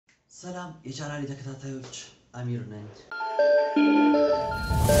ሰላም የቻናሌ ተከታታዮች አሚር ነኝ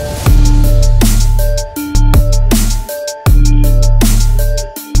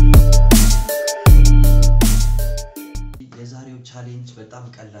የዛሬው ቻሌንጅ በጣም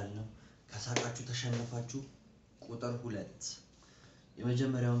ቀላል ነው ከሳቃቹ ተሸነፋቹ ቁጥር 2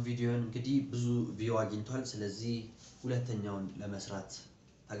 የመጀመሪያውን ቪዲዮን እንግዲህ ብዙ ቪው አግኝቷል ስለዚህ ሁለተኛውን ለመስራት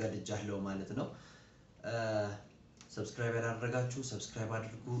ተገድጃለሁ ማለት ነው ሰብስክራይብ ያደረጋችሁ ሰብስክራይብ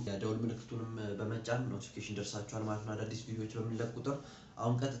አድርጉ የደውል ምልክቱንም በመጫን ኖቲፊኬሽን ደርሳችኋል ማለት ነው አዳዲስ ቪዲዮዎች በሚለቅ ቁጥር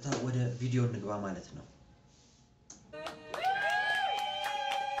አሁን ቀጥታ ወደ ቪዲዮ እንግባ ማለት ነው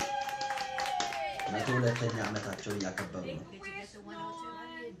ሁለተኛ ዓመታቸውን ያከበሩ ነው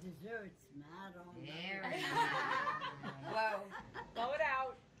Wow, throw it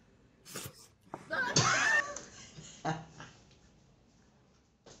out.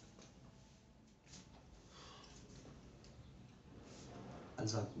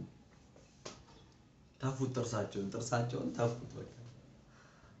 አልሳቁ ታፉት ጥርሳቸውን ታፉት በቃ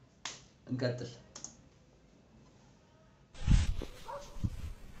እንቀጥል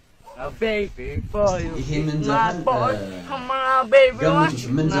A baby for you. ይሄንን My ዘፈን boy, come on, baby, watch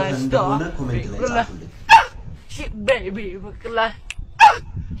ምን my ዘፈን እንደሆነ ኮሜንት ላይ star. ጻፉልኝ Shit, baby, look like.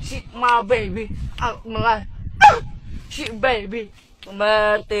 Shit, my baby, I'm like. Shit, baby, my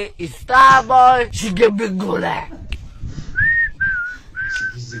is star boy. She get big gula.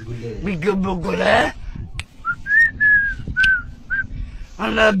 Big gula. I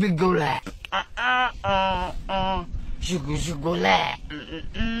love big gula. She gula.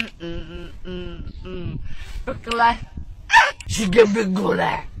 Look like. She get big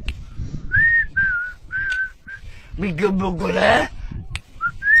gula. Big gula.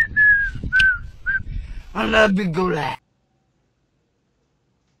 I love big gula.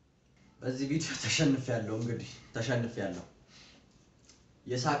 በዚህ ቪዲዮ ተሸንፌያለሁ እንግዲህ ተሸንፌያለሁ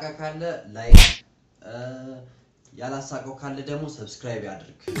የሳቃ ካለ ላይክ ያላሳቀው ካለ ደግሞ ሰብስክራይብ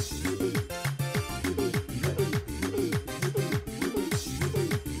ያድርግ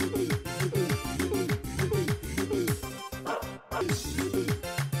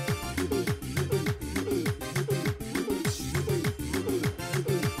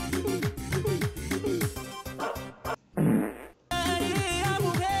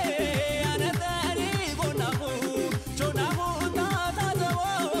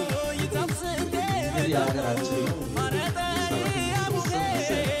የሀገራችን ነው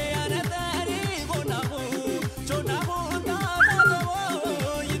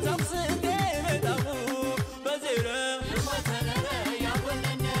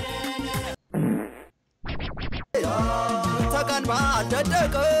ተቀንባ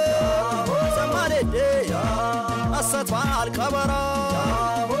ደደቀ ሰማሌዴ አሰቷል ቀበራ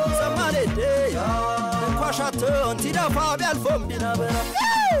ሰማሌዴ ኳሻቱን ሲደፋ ቢያልፎም ቢነበረ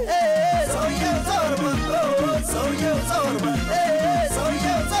ሰውየው ዞርማ ሰውየው ዞርማ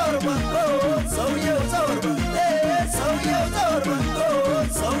ሰውየው ዞርማ ሰውየው ዞርማ ሰውየው ዞርማ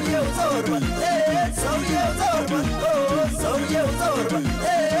ሰውየው ዞርማ ሰውየው ዞርማ ሰውየው ዞርማ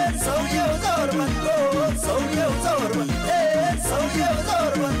ሰውየው ዞርማ ሰውየው ዞርማ ሰውየው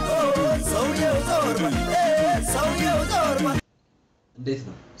ዞርማ ሰውየው ዞርማ ሰውየው ዞርማ እንዴት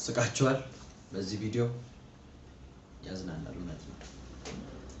ነው ስቃችኋል በዚህ ቪዲዮ ያዝናናል ማለት ነው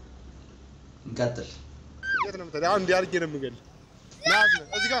እንቀጥል የት ነው የምትሄደው? አሁን እንዲያርጌ ነው የምገል ናዝ ነው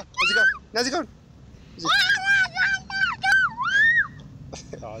እዚህ ጋር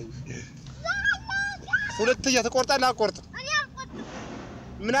አይ ሁለተኛ ተቆርጣለህ አቆርጥ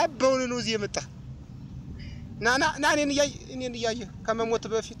ምን አባው ነው እዚህ የመጣ ና እኔን እያየ ከመሞት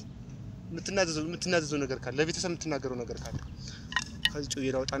በፊት የምትናዘዘው ነገር ካለ ለቤተሰብ የምትናገረው ነገር ካለ ከዚህ ጩዬ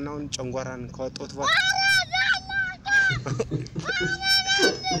ላውጣና አሁን ጨንጓራን ካወጣሁት በኋላ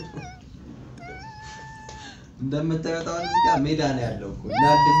እንደምታዩት እዚህ ጋር ሜዳ ነው ያለው እኮ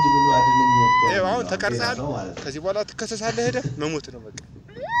ናድኝ ብሎ አድነኝ እኮ ይሄው አሁን ተቀርጻል ከዚህ በኋላ ትከሰሳለህ ሄደ መሞት ነው በቃ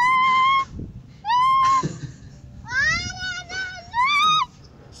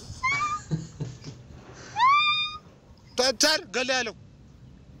ታታር ገለ ያለው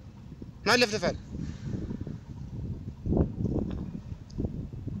ማለፍለፋል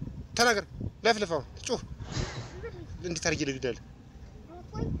ተናገር ለፍለፋው ጩህ እንዴት አርጊ ልግደል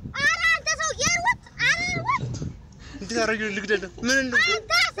አንተ ሰውዬ ወጥ ወጥ እንዴት አርጊ ልግደል ምን እንደ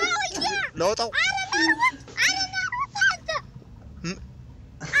አንተ ሰውዬ ላውጣው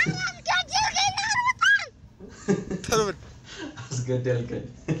አስገደልከኝ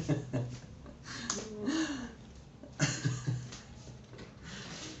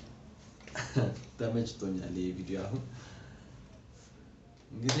ተመችቶኛል ይሄ ቪዲዮ አሁን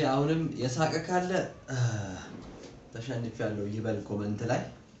እንግዲህ አሁንም የሳቀ ካለ ተሸንፍ ያለው ይበል ኮሜንት ላይ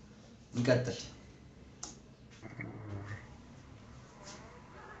እንቀጥል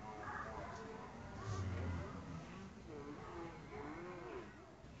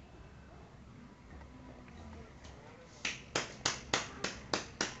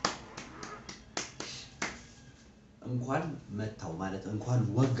እንኳን መታው ማለት እንኳን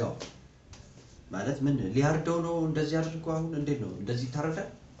ወጋው ማለት ምን ሊያርደው ነው እንደዚህ አድርገው አሁን እንዴት ነው እንደዚህ ታረደ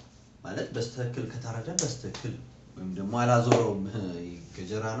ማለት በስተክል ከታረደ በስተክል ወይም ደግሞ አላዞረውም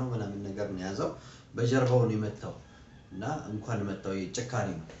ገጀራ ነው ምናምን ነገር ነው ያዘው በጀርባው ነው የመታው እና እንኳን መታው የጭካኔ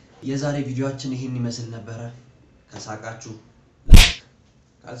ነው የዛሬ ቪዲዮአችን ይሄን ይመስል ነበር ከሳቃችሁ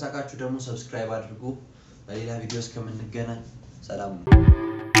ካልሳቃችሁ ደግሞ ሰብስክራይብ አድርጉ በሌላ ቪዲዮስ ከመንገናኝ ሰላም